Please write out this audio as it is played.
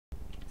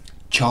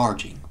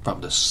Charging from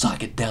the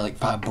psychedelic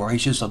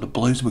vibrations of the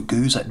Blues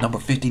Magoos at number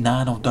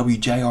 59 on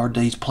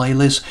WJRD's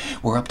playlist.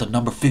 We're up to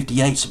number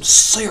 58, some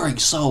searing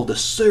soul, the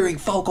searing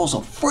vocals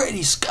of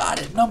Freddie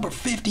Scott at number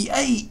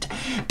 58,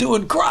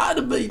 doing Cry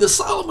to Me, the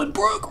Solomon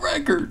Brook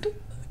record.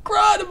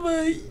 Cry to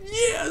Me,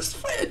 yes,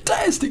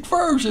 fantastic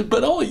version,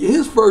 but only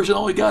his version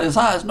only got as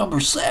high as number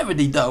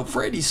 70 though.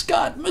 Freddie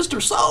Scott,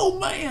 Mr. Soul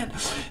Man,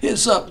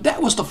 that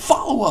was the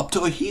follow-up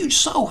to a huge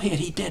soul hit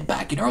he did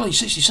back in early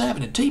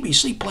 '67, and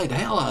TBC played the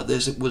hell out of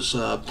this. It was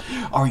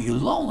Are You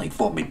Lonely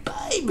for Me,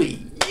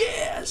 Baby?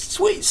 Yes,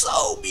 sweet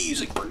soul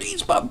music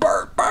produced by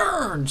Burt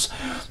Burns.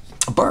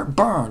 Burt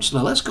Burns,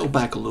 now let's go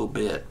back a little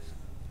bit.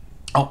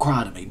 Oh,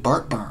 Cry to Me,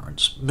 Burt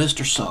Burns,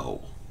 Mr.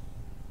 Soul.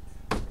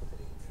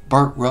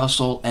 Burt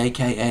Russell,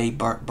 a.k.a.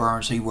 Burt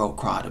Burns, he wrote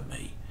Cry to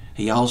Me.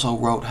 He also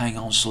wrote Hang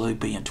On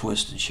Sloopy and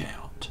Twist and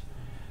Shout.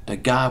 The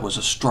guy was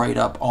a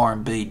straight-up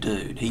R&B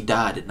dude. He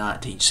died in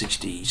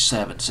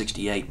 1967,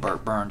 68,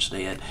 Burt Burns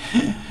did.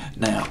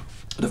 Now,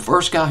 the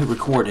first guy who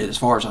recorded it, as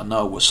far as I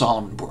know, was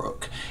Solomon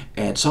Brook.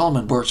 And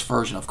Solomon Brook's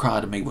version of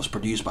Cry to Me was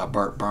produced by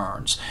Burt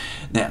Burns.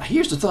 Now,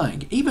 here's the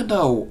thing. Even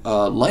though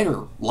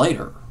later,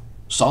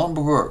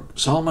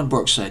 Solomon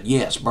Brook said,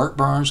 yes, Burt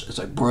Burns is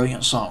a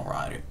brilliant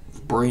songwriter.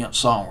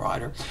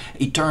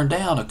 He turned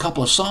down a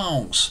couple of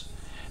songs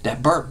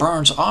that Burt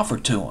Burns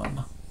offered to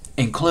him,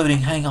 including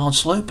Hang On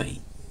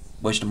Sloopy,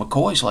 which the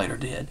McCoys later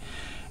did.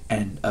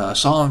 And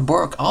Solomon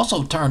Brook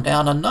also turned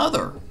down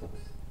another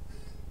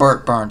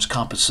Burt Burns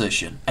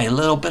composition, A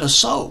Little Bit of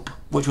Soap,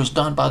 which was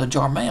done by the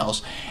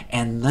Jarmels.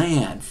 And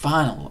then,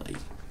 finally,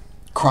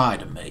 Cry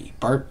to Me.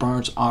 Burt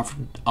Burns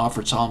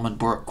offered Solomon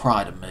Brook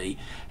Cry to Me.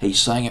 He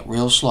sang it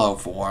real slow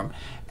for him.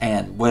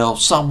 And, well,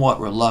 somewhat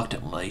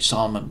reluctantly,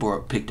 Solomon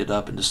Brook picked it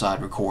up and decided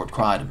to record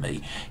Cry to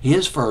Me.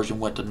 His version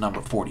went to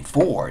number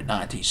 44 in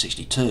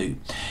 1962.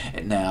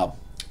 And now,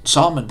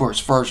 Solomon Brook's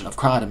version of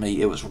Cry to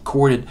Me, it was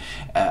recorded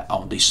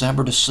on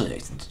December the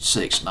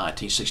 6th,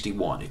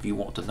 1961, if you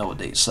want to know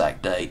the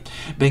exact date.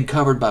 Being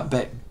covered by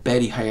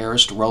Betty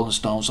Harris. The Rolling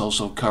Stones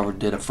also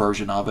did a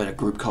version of it. A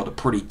group called the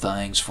Pretty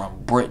Things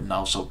from Britain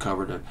also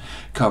covered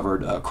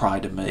Cry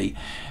to Me.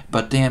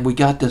 But then we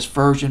got this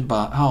version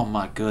by, oh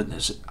my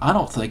goodness, I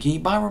don't think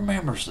anybody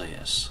remembers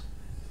this.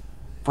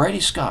 Freddie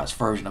Scott's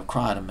version of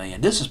Cry to Me,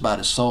 and this is about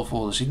as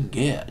soulful as you can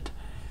get.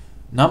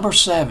 Number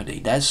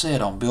 70, that's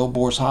it on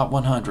Billboard's Hot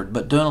 100,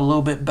 but doing a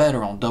little bit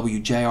better on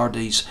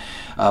WJRD's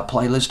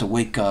playlist the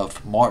week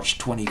of March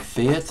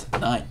 25th,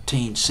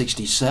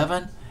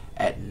 1967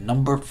 at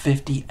number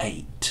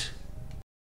 58.